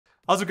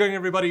How's it going,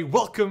 everybody?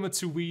 Welcome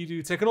to We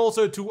Do Tech, and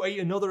also to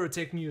another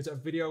tech news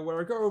video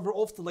where I go over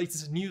all of the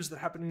latest news that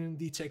happened in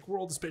the tech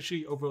world,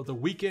 especially over the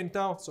weekend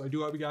now. So I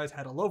do hope you guys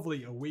had a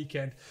lovely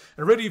weekend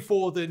and ready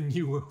for the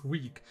new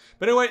week.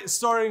 But anyway,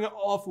 starting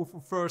off with the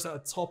first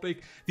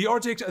topic, the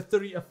RTX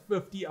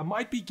 3050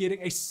 might be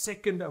getting a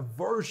second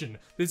version.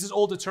 This is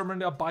all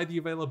determined by the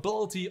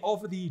availability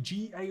of the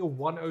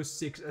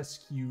GA106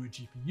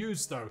 SKU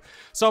GPUs though.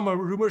 Some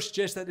rumors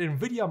suggest that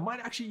Nvidia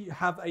might actually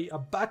have a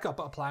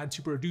backup plan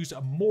to produce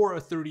more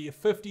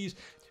 3050s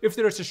if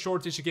there is a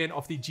shortage again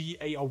of the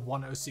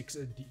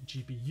GA106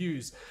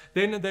 GPUs.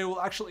 Then they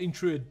will actually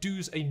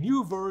introduce a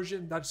new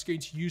version that's going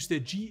to use the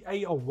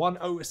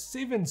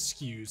GA107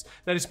 SKUs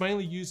that is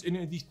mainly used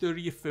in the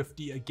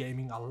 3050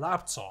 gaming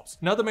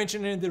laptops. Another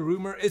mention in the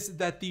rumor is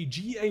that the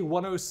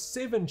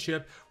GA107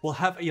 chip will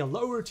have a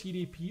lower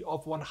TDP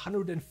of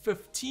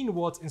 115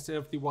 watts instead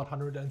of the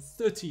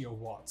 130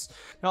 watts.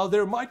 Now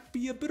there might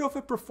be a bit of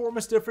a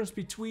performance difference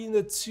between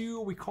the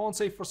two. We can't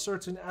say for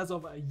certain as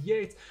of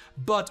yet,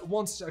 but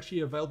once it's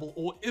actually available,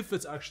 or if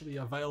it's actually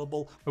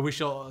available, we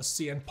shall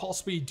see and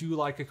possibly do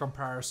like a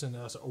comparison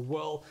as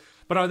well.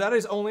 But now that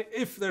is only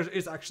if there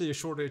is actually a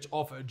shortage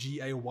of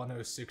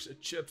GA106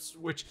 chips,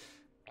 which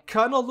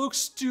kind of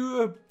looks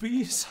to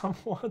be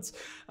somewhat,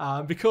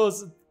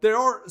 because there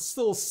are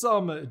still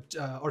some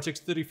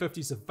RTX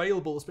 3050s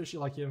available, especially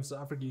like here in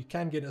South Africa. You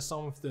can get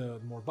some of the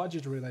more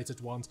budget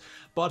related ones.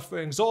 But for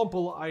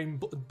example,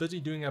 I'm busy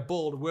doing a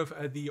build with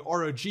the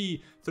ROG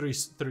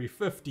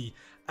 350.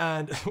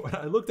 And when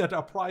I looked at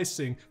our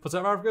pricing, for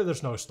South Africa,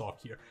 there's no stock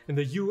here. In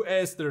the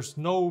US, there's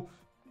no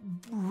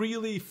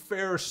really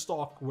fair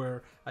stock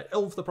where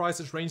all of the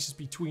prices ranges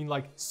between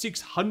like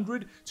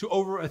 $600 to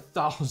over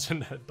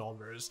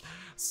 $1,000.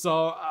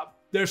 So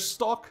there's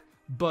stock,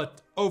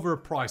 but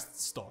overpriced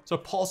stock. So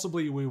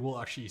possibly we will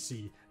actually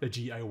see the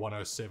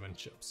GA107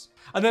 chips.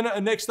 And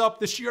then next up,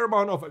 the sheer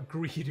amount of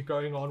greed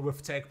going on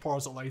with tech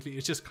parts lately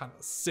is just kind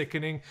of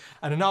sickening.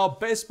 And now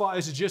Best Buy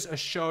is just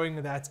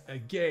showing that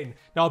again.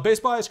 Now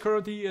Best Buy is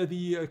currently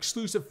the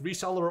exclusive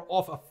reseller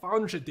of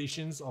Founders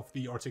editions of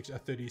the RTX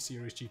 30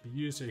 series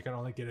GPUs, so you can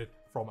only get it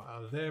from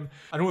them.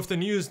 And with the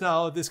news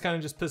now, this kind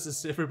of just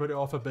pisses everybody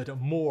off a bit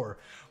more,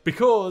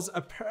 because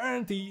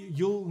apparently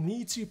you'll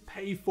need to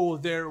pay for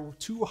their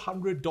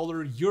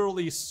 $200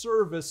 yearly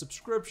service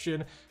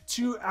subscription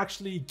to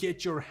actually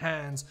get your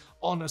hands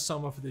on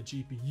some of the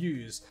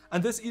GPUs.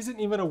 And this isn't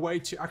even a way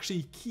to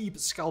actually keep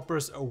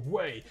scalpers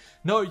away.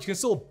 No, you can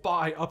still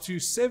buy up to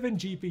 7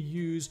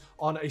 GPUs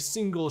on a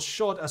single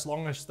shot as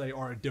long as they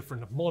are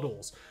different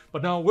models.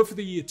 But now with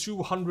the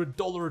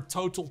 $200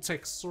 total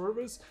tech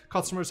service,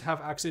 customers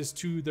have access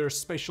to their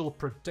special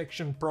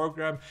protection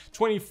program,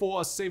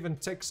 24/7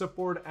 tech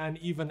support, and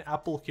even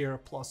Apple Care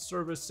Plus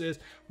services,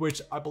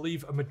 which I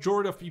believe a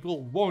majority of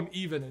people won't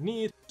even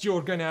need.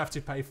 You're gonna have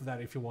to pay for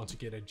that if you want to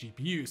get a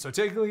GPU. So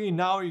technically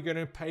now you're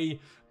gonna pay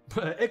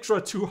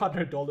extra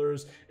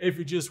 $200 if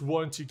you just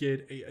want to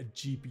get a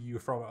GPU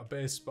from a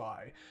Best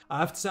Buy. I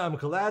have to say I'm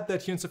glad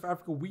that here in South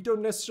Africa we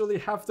don't necessarily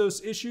have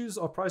those issues.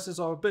 Our prices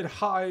are a bit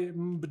high,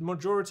 but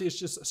majority is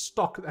just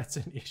stock that's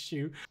an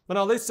issue. But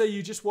now let's say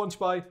you just want to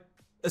buy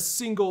a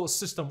single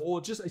system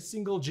or just a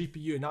single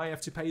GPU, and now you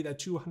have to pay that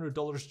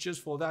 $200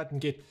 just for that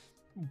and get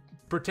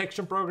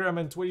protection program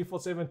and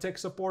 24/7 tech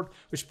support,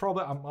 which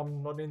probably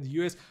I'm not in the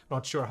US,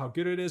 not sure how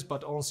good it is,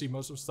 but honestly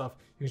most of the stuff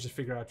you can just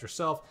figure out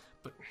yourself.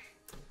 But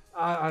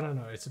I don't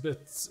know, it's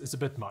a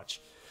bit much.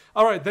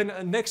 All right, then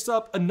next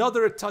up,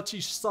 another touchy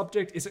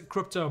subject is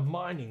crypto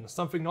mining.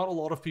 Something not a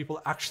lot of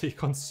people actually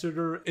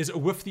consider is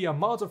with the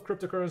amount of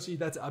cryptocurrency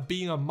that's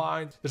being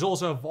mined, there's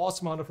also a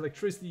vast amount of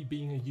electricity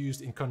being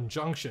used in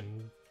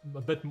conjunction.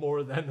 A bit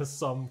more than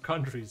some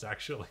countries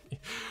actually.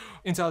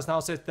 Intel has now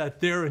said that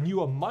their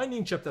new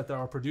mining chip that they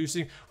are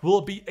producing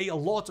will be a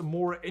lot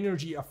more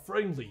energy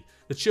friendly.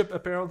 The chip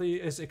apparently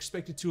is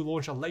expected to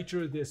launch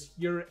later this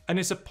year and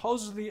is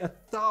supposedly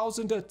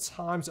 1,000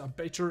 times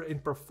better in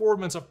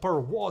performance per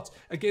watt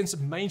against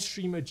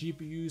mainstream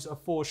GPUs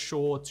for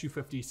Shaw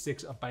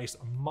 256 based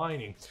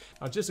mining.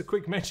 Now just a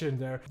quick mention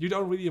there, you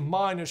don't really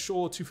mine a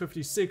Shaw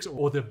 256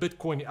 or the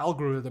Bitcoin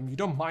algorithm, you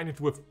don't mine it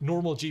with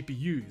normal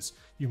GPUs,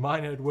 you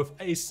mine it with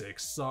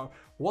ASICs. So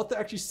what they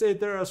actually said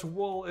there as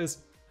well is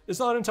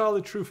not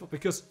entirely truthful,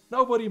 because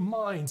nobody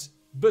mines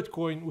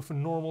Bitcoin with a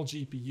normal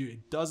GPU.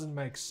 It doesn't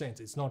make sense,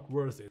 it's not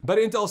worth it. But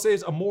Intel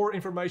says more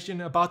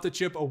information about the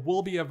chip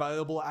will be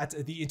available at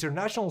the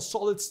International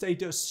Solid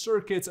State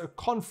Circuits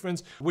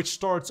Conference, which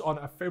starts on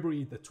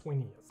February the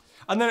 20th.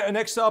 And then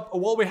next up,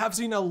 well, we have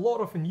seen a lot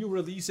of new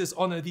releases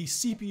on the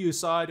CPU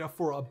side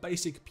for a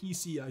basic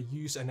PC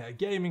use and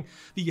gaming.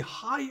 The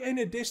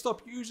high-end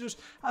desktop users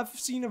have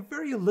seen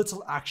very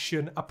little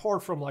action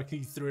apart from like the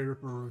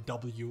Threadripper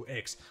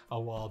WX a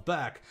while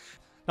back.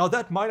 Now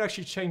that might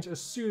actually change as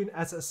soon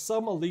as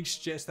some leaks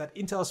suggest that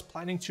Intel is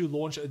planning to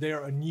launch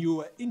their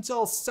new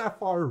Intel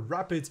Sapphire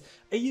Rapids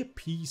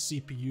AP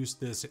CPUs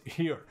this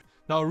year.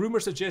 Now,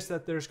 rumors suggest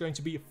that there's going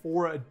to be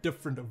 4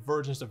 different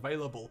versions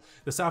available.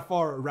 The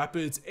Sapphire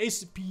Rapids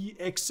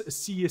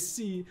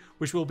SPX-CSC,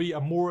 which will be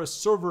a more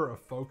server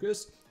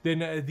focus. Then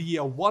the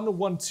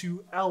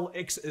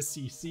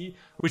 112LXCC,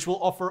 which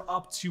will offer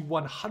up to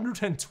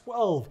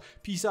 112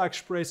 PCI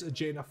Express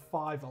Gen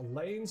 5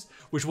 lanes,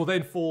 which will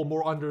then fall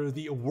more under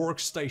the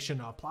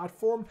workstation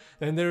platform.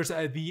 Then there's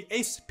the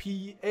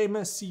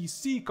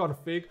SPMCC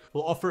config,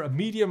 will offer a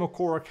medium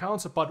core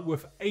account, but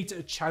with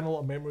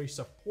 8-channel memory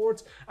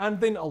support. And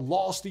then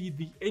lastly,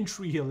 the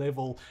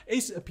entry-level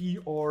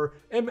SP or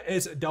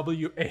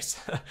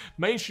MSWS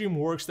mainstream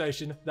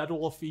workstation that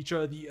will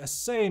feature the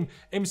same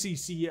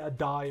MCC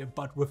die,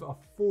 but with a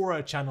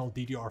 4-channel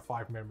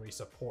DDR5 memory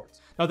support.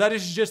 Now that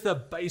is just the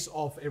base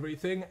of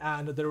everything,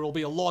 and there will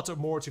be a lot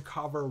more to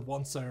cover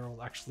once they're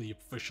actually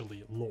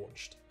officially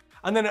launched.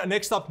 And then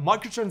next up,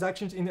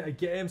 microtransactions in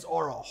games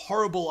are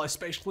horrible,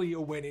 especially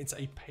when it's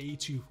a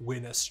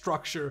pay-to-win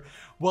structure.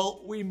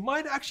 Well, we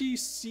might actually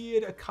see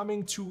it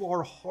coming to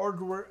our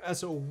hardware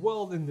as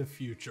well in the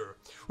future,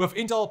 with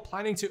Intel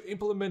planning to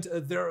implement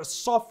their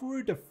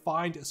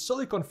software-defined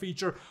silicon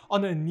feature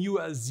on a new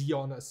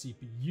Xeon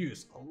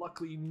CPUs.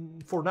 Luckily,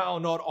 for now,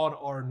 not on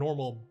our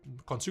normal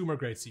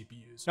consumer-grade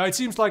CPUs. Now, it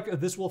seems like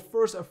this will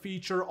first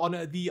feature on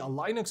the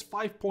Linux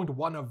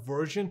 5.1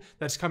 version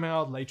that's coming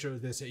out later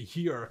this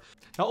year.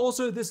 Now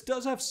also, this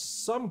does have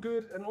some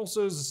good and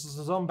also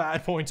some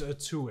bad points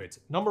to it.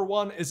 Number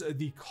one is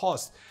the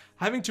cost.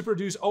 Having to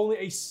produce only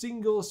a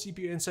single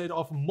CPU instead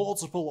of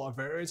multiple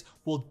variants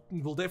will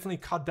definitely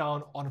cut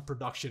down on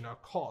production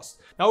cost.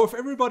 Now, with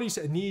everybody's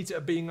needs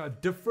being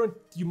different,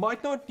 you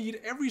might not need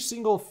every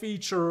single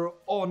feature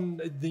on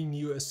the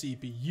new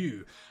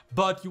CPU,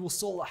 but you will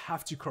still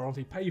have to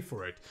currently pay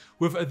for it.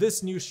 With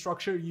this new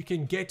structure, you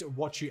can get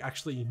what you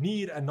actually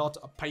need and not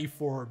pay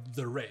for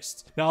the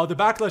rest. Now, the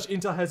backlash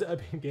Intel has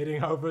been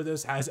getting over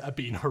this has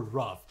been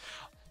rough.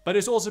 But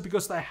it's also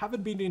because they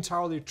haven't been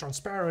entirely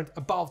transparent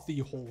about the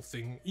whole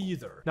thing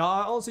either. Now,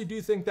 I honestly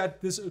do think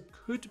that this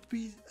could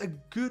be a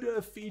good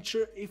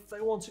feature if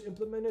they want to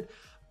implement it,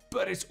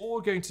 but it's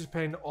all going to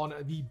depend on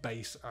the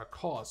base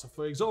cost.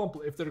 For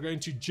example, if they're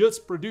going to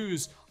just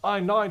produce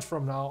i9s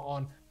from now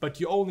on, but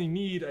you only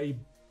need a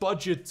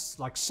budget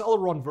like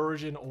Celeron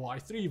version or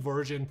i3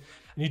 version,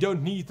 and you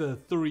don't need the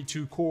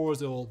 32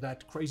 cores or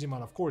that crazy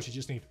amount of cores, you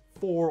just need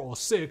 4 or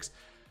 6,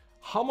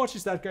 how much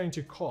is that going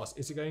to cost?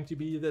 Is it going to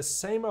be the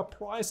same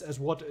price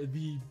as what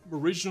the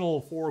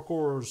original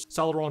 4-core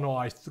Celeron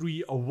or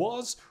i3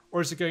 was?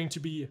 Or is it going to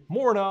be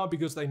more now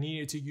because they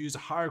needed to use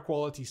higher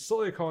quality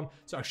silicon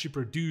to actually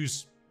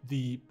produce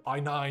the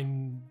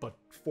i9, but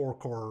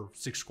 4-core,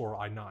 6-core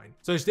i9?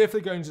 So it's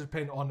definitely going to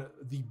depend on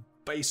the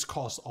base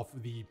cost of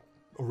the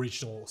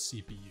original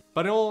CPU.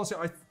 But in all honesty,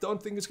 I don't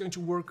think it's going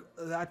to work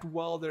that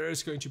well. There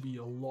is going to be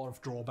a lot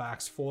of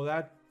drawbacks for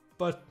that.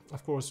 But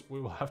of course, we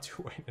will have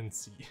to wait and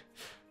see.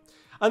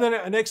 And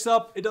then next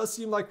up, it does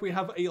seem like we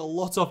have a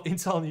lot of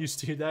Intel news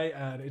today,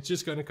 and it's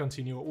just going to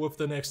continue with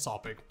the next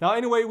topic. Now,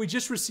 anyway, we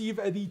just received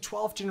the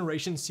 12th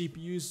generation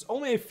CPUs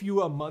only a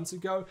few months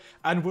ago,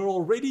 and we're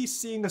already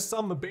seeing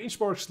some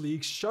benchmarks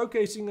leaks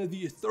showcasing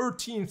the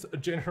 13th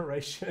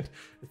generation.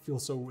 It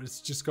feels so, it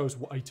just goes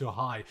way too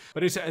high.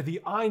 But it's the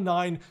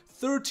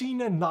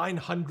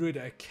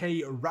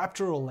i9-13900K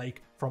Raptor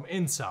Lake from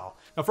Intel.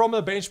 Now, from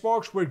the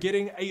benchmarks, we're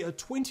getting a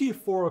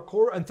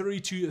 24-core and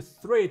 32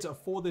 threads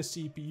for the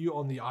CPU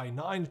on the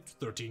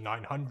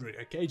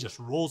i9-13900K. Just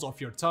rolls off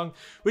your tongue,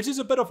 which is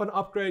a bit of an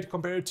upgrade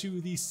compared to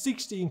the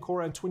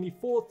 16-core and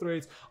 24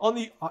 threads on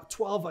the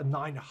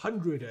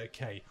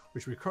 12900K,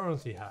 which we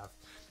currently have.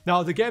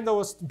 Now, the game that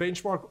was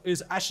benchmarked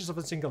is Ashes of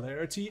a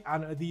Singularity,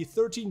 and the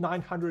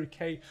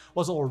 13900K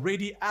was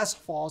already as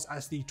fast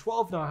as the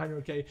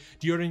 12900K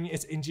during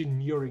its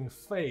engineering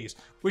phase,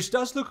 which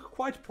does look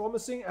quite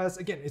promising as,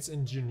 again, it's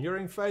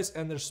engineering phase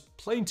and there's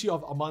plenty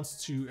of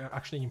months to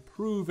actually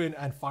improve in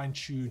and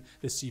fine-tune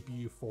the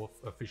CPU for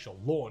official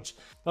launch.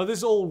 Now, this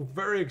is all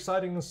very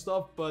exciting and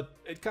stuff, but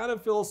it kind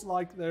of feels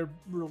like they're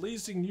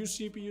releasing new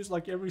CPUs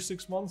like every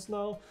 6 months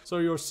now. So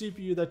your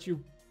CPU that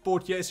you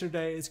bought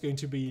yesterday is going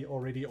to be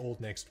already old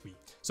next week.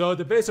 So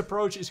the best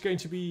approach is going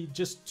to be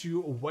just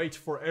to wait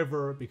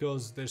forever,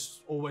 because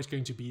there's always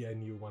going to be a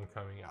new one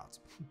coming out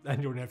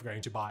and you're never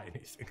going to buy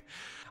anything.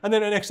 And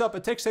then next up, a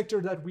tech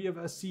sector that we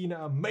have seen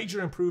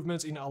major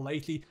improvements in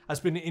lately has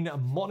been in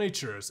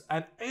monitors,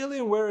 and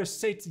Alienware is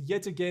set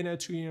yet again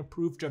to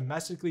improve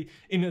dramatically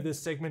in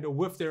this segment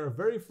with their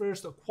very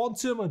first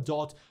quantum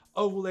dot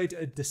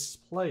OLED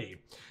display.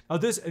 Now,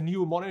 this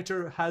new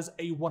monitor has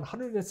a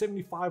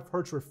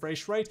 175Hz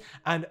refresh rate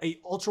and a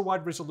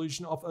ultra-wide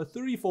resolution of a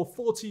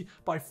 3440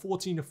 by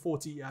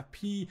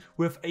 1440p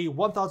with a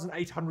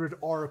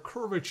 1800R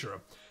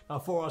curvature.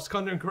 For us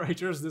content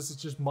creators, this is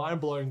just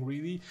mind-blowing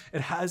really.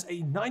 It has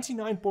a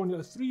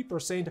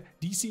 99.3%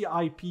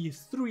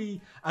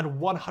 DCI-P3 and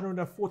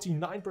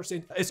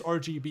 149%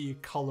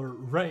 sRGB color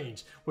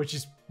range, which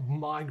is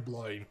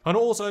mind-blowing. And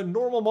also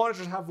normal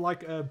monitors have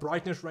like a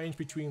brightness range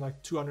between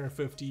like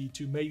 250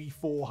 to maybe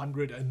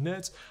 400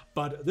 nits,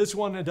 but this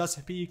one does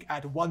peak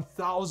at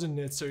 1000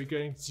 nits, so you're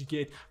going to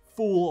get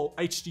full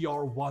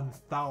HDR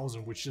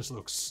 1000, which just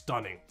looks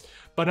stunning.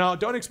 But now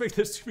don't expect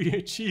this to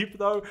be cheap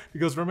though,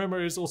 because remember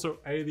it's also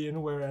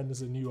Alienware and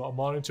it's a new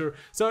monitor,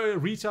 so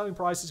retailing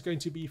price is going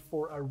to be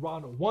for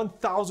around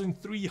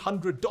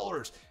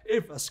 $1,300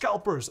 if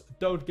scalpers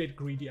don't get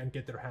greedy and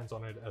get their hands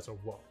on it as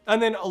well.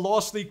 And then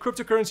lastly,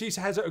 cryptocurrencies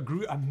has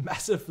grew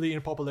massively in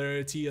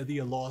popularity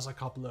the last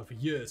couple of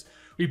years.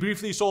 We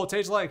briefly saw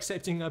Tesla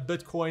accepting a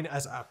Bitcoin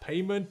as a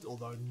payment,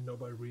 although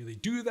nobody really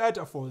do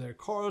that for their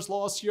cars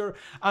last year,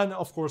 and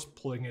of course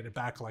pulling it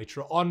back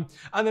later on.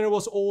 And then it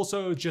was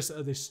also just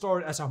the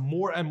start as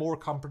more and more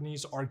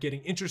companies are getting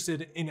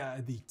interested in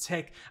the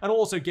tech and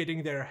also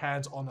getting their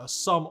hands on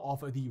some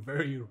of the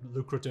very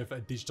lucrative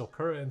digital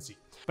currency.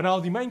 But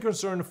now the main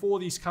concern for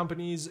these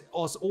companies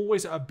has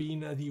always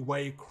been the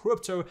way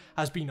crypto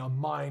has been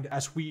mined.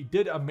 As we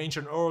did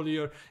mention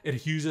earlier,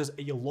 it uses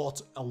a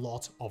lot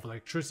of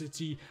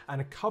electricity,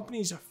 and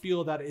companies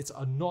feel that it's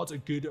not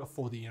good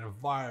for the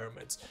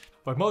environment.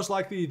 But most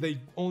likely they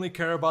only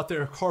care about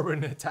their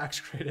carbon tax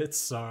credits,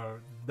 so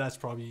that's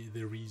probably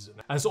the reason.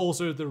 And it's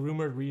also the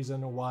rumored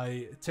reason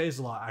why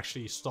Tesla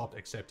actually stopped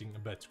accepting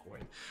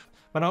Bitcoin.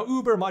 But now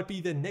Uber might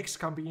be the next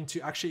company to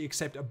actually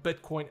accept a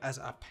Bitcoin as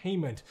a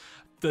payment.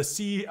 The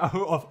CEO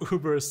of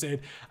Uber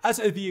said, as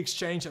the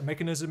exchange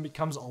mechanism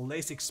becomes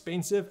less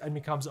expensive and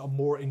becomes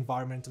more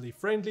environmentally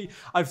friendly,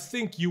 I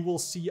think you will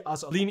see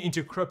us lean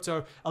into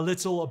crypto a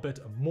little bit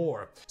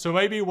more. So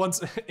maybe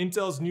once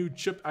Intel's new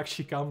chip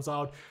actually comes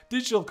out,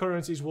 digital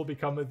currencies will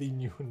become the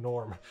new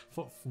norm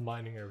for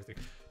mining everything.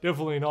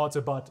 Definitely not,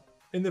 but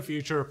in the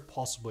future,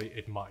 possibly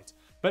it might.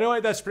 But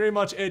anyway, that's pretty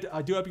much it.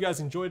 I do hope you guys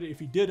enjoyed it.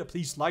 If you did,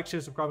 please like, share,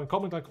 subscribe, and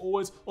comment like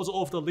always. Also,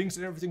 all of the links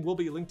and everything will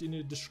be linked in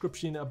the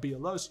description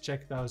below, so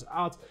check those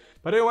out.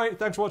 But anyway,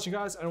 thanks for watching,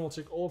 guys, and we'll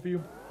check all of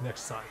you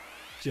next time.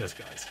 Cheers,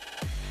 guys.